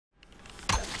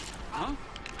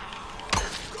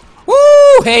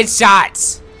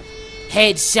Headshots!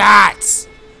 Headshots!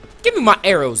 Give me my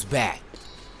arrows back.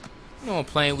 You know I'm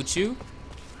playing with you.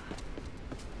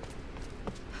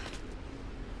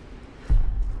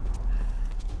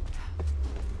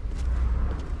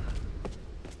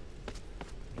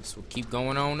 This will keep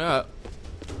going on up.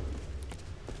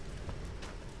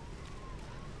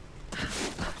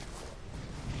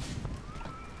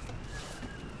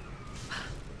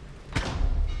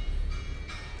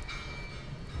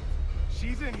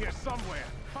 She's in here somewhere.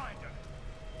 Find her.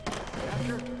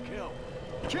 Capture, kill.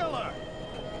 Kill her!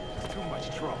 It's too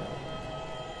much trouble.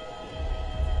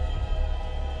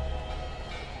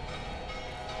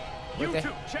 You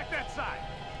two, check that side.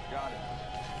 Got it.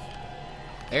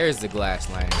 There's the glass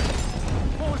lantern.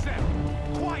 What was that?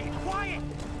 Quiet, quiet!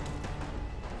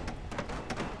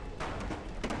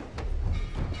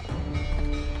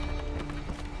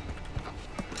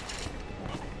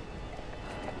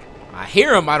 I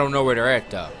hear them, I don't know where they're at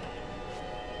though.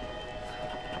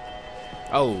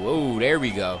 Oh, there we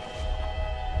go.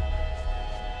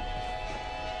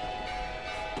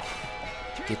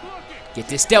 Get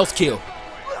this stealth kill.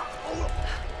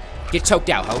 Get choked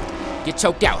out, ho. Get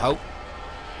choked out, ho.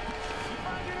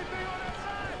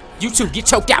 You two, get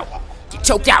choked out. Get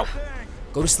choked out.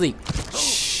 Go to sleep.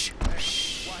 Shh.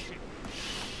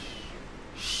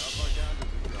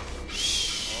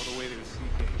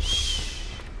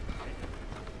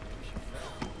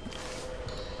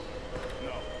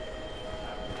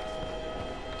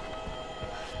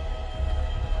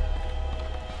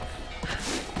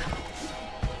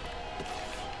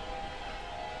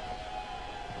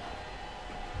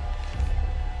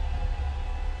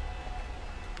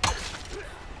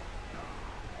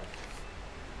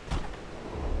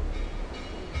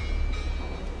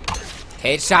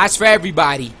 Headshots for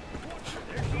everybody.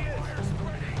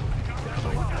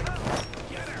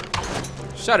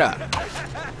 Shut up.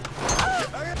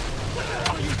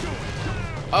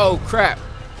 Oh, crap.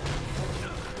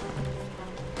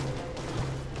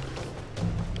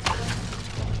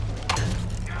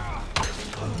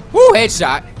 Woo,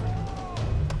 headshot.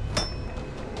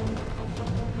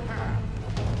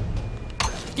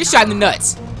 Get shot in the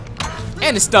nuts.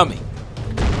 And the stomach.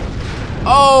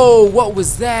 Oh, what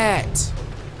was that?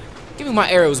 Give me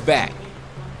my arrows back.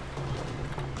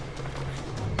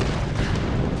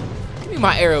 Give me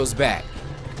my arrows back.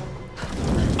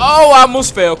 Oh, I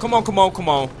almost fell. Come on, come on, come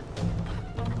on.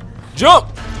 Jump.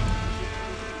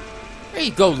 There you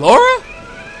go, Laura.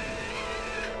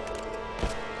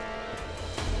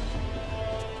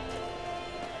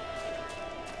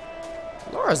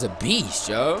 Laura's a beast,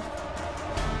 yo.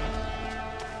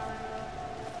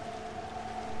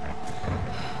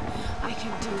 I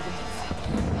can do this.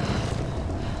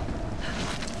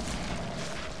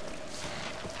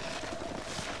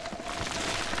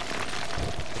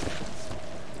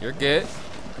 You're good.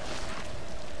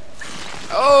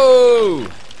 Oh!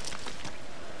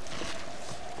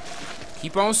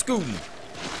 Keep on scooting.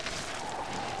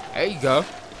 There you go.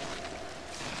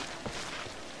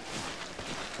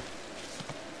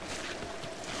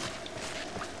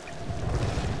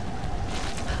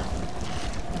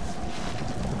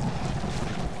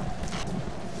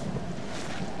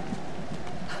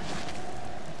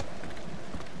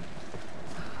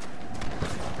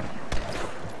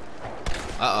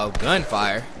 Uh-oh,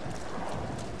 gunfire.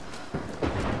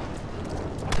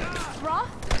 Roth?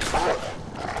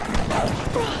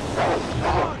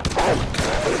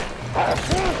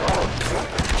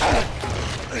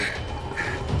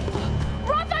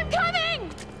 Roth, I'm coming!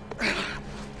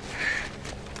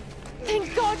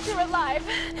 Thank God you're alive.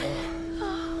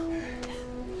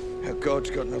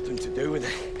 God's got nothing to do with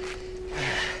it.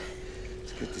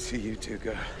 It's good to see you two,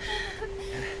 girl.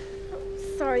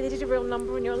 Sorry, they did a real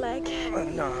number on your leg.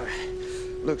 No,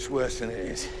 looks worse than it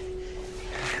is.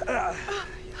 Have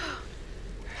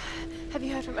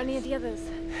you heard from any of the others?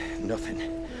 Nothing.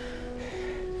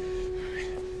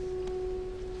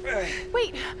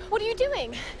 Wait, what are you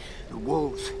doing? The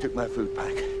wolves took my food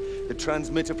pack. The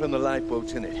transmitter from the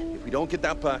lifeboat's in it. If we don't get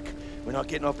that back, we're not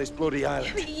getting off this bloody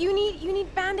island. But you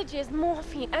need bandages,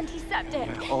 morphine,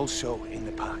 antiseptic. They're also in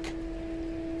the pack.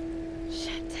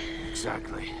 Shit.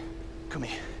 Exactly. Come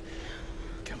here.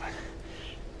 Come on.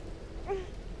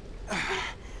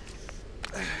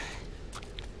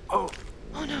 Oh.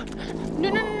 Oh no. No,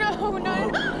 no, no, no, no.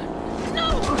 No!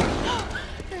 No!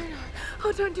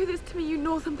 Oh, don't do this to me, you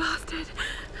northern bastard.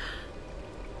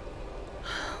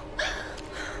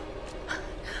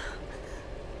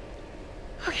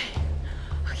 Okay.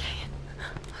 Okay.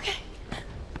 Okay.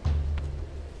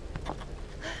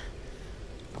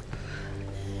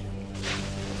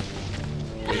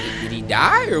 Did he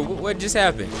die or what just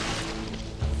happened?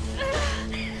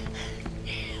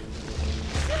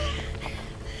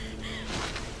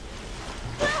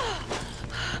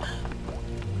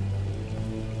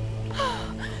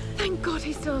 Thank God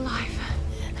he's still alive.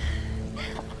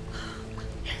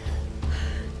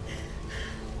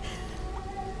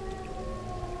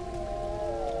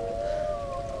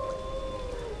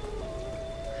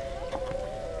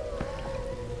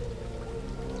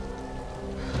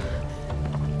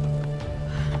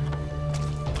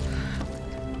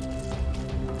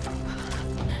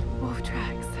 Wolf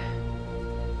tracks.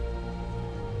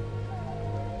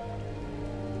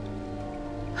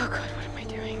 Oh God, what am I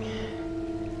doing?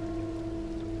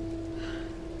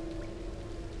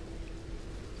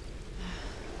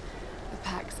 The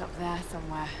pack's up there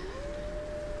somewhere.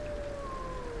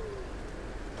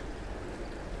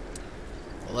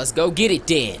 Well, let's go get it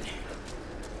then.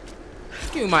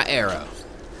 Give me my arrow.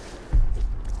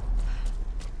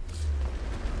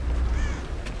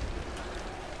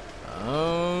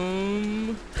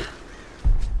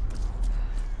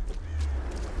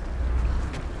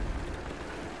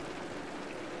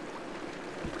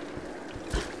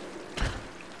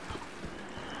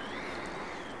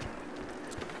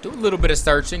 Do a little bit of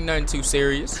searching, nothing too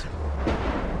serious.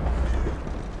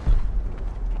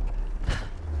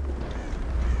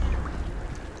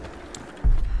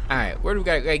 Alright, where do we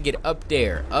gotta get up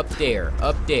there? Up there,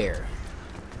 up there.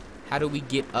 How do we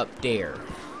get up there?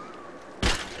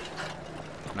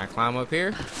 Can I climb up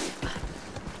here?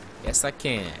 Yes, I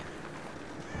can.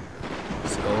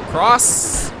 Let's go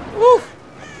across. Woo!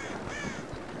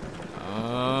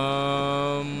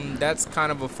 That's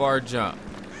kind of a far jump.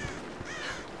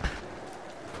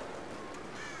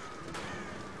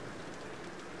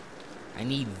 I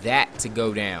need that to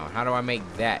go down. How do I make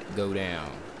that go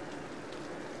down?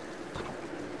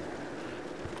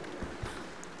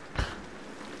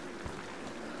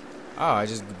 Oh, I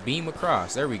just beam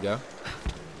across. There we go.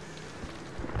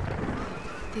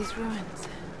 These ruins.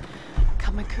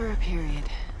 Kamakura period.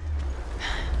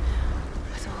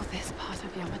 Was all this part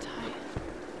of Yamatai?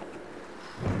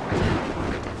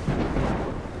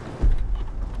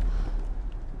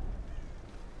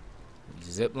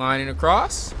 Zip lining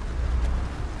across.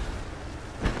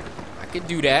 I could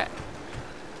do that.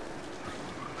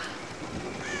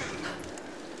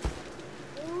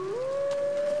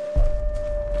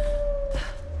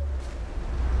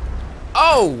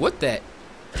 Oh, what that?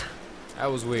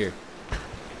 That was weird.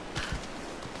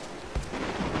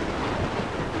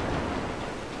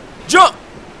 Jump!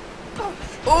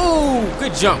 Oh,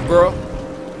 good jump, girl.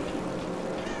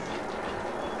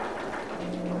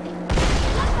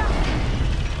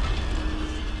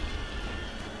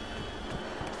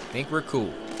 Think we're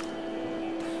cool.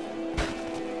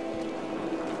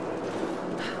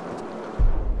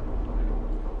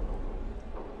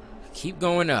 Keep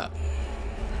going up.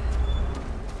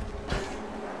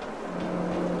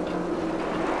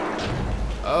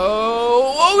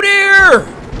 Oh dear!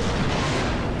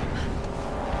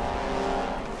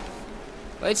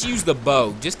 Let's use the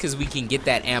bow, just because we can get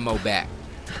that ammo back.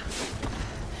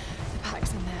 The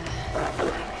pack's in there.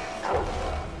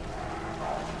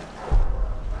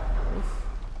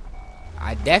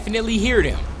 I definitely hear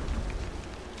them.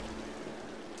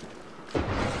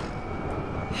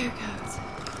 Here it goes.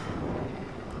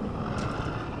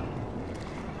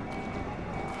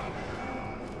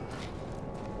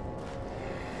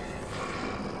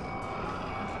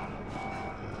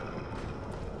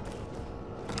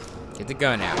 Get the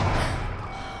gun out.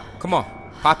 Come on.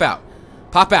 Pop out.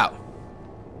 Pop out.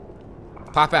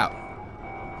 Pop out.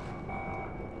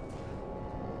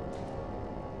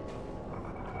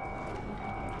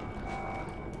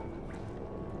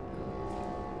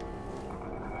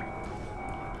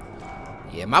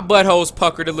 Yeah, my butthole's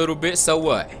puckered a little bit, so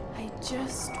what? I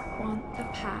just want the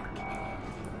pack.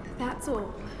 That's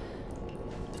all.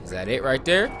 Is that it right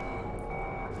there?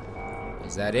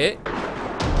 Is that it?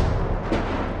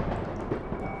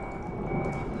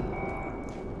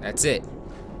 That's it.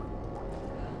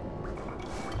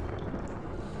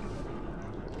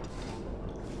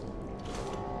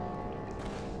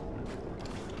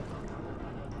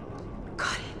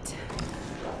 Got it.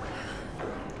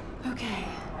 Okay.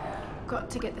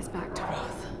 Got to get this back to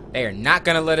Roth. They are not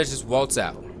gonna let us just waltz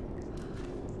out.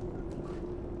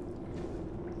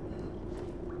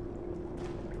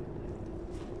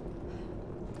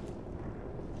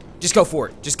 Just go for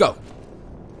it. Just go.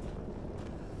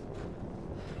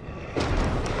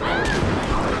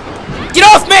 Get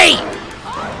off me!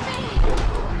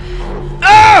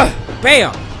 Ah!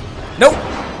 Bam! Nope.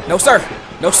 No, sir.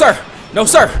 No, sir. No,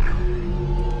 sir.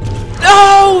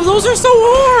 No! those are so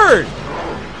hard!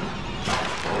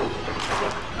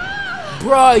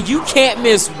 Bruh, you can't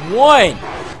miss one.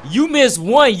 You miss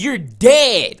one, you're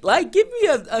dead. Like, give me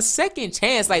a second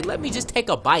chance. Like, let me just take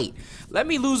a bite. Let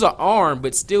me lose an arm,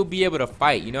 but still be able to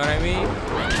fight. You know what I mean?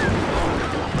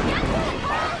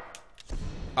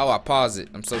 Oh, I paused it.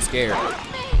 I'm so scared.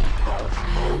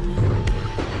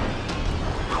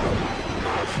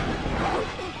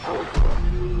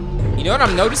 You know what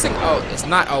I'm noticing? Oh, it's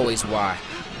not always Y.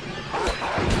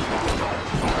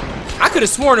 I could have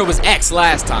sworn it was X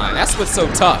last time. That's what's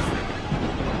so tough.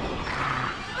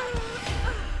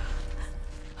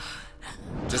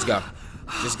 Just go.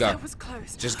 Just go. That was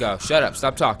close. Just go. Shut up.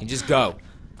 Stop talking. Just go.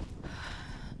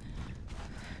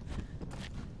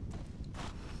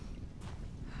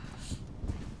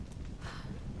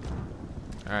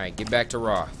 Alright, get back to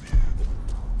Roth.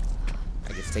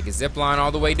 I get to take a zip line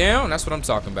all the way down. That's what I'm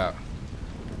talking about.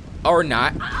 Or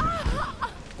not.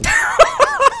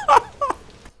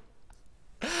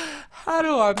 How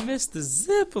do I miss the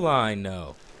zip line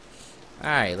though?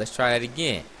 Alright, let's try that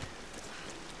again.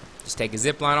 Just take a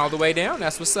zip line all the way down.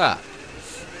 That's what's up.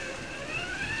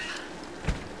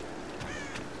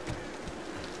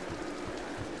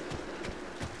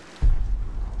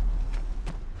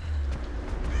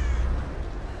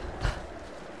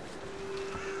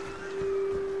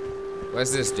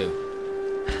 What's this do?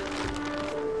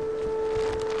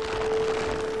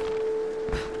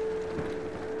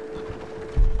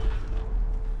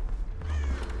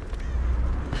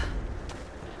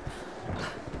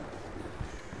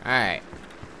 Alright.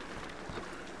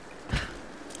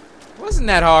 Wasn't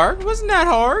that hard? Wasn't that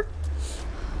hard?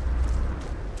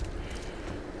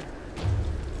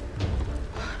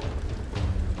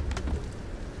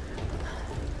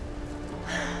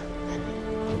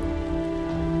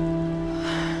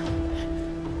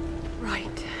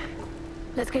 Right.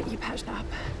 Let's get you patched up.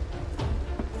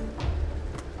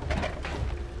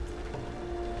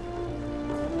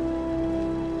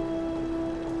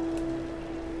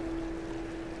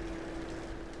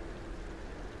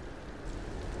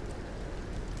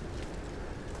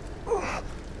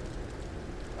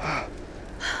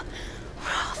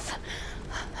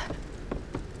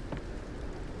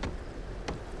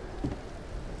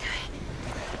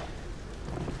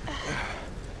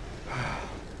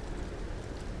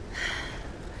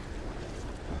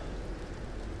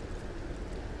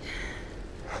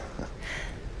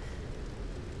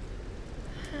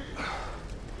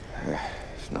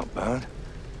 It's not bad.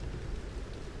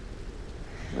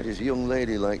 Where does a young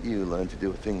lady like you learn to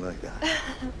do a thing like that?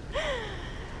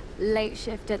 Late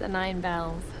shift at the 9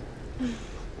 Bells.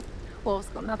 Wolf's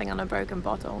got nothing on a broken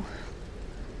bottle.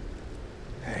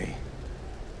 Hey,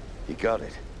 you got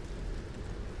it.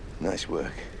 Nice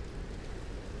work.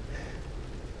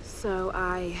 So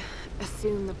I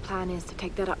assume the plan is to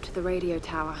take that up to the radio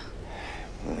tower.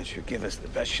 Well, it should give us the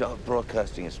best shot of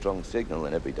broadcasting a strong signal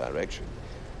in every direction.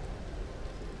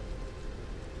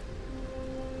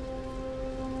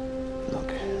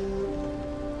 Look,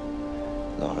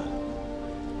 Laura,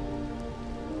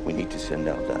 we need to send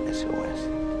out that SOS.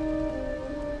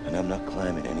 And I'm not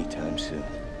climbing anytime soon.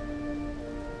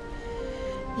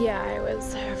 Yeah, I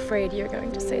was afraid you were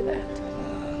going to say that.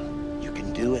 You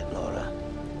can do it, Laura.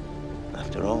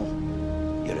 After all,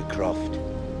 you're a Croft.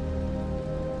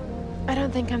 I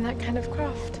don't think I'm that kind of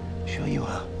Croft. Sure you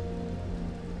are.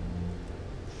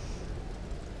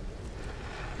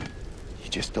 You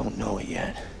just don't know it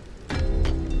yet.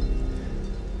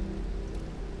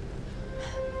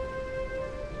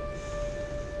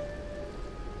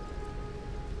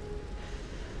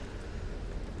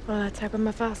 Well, let's hope I'm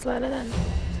a fast learner then.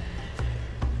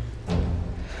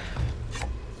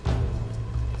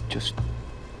 Just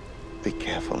be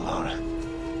careful, Laura.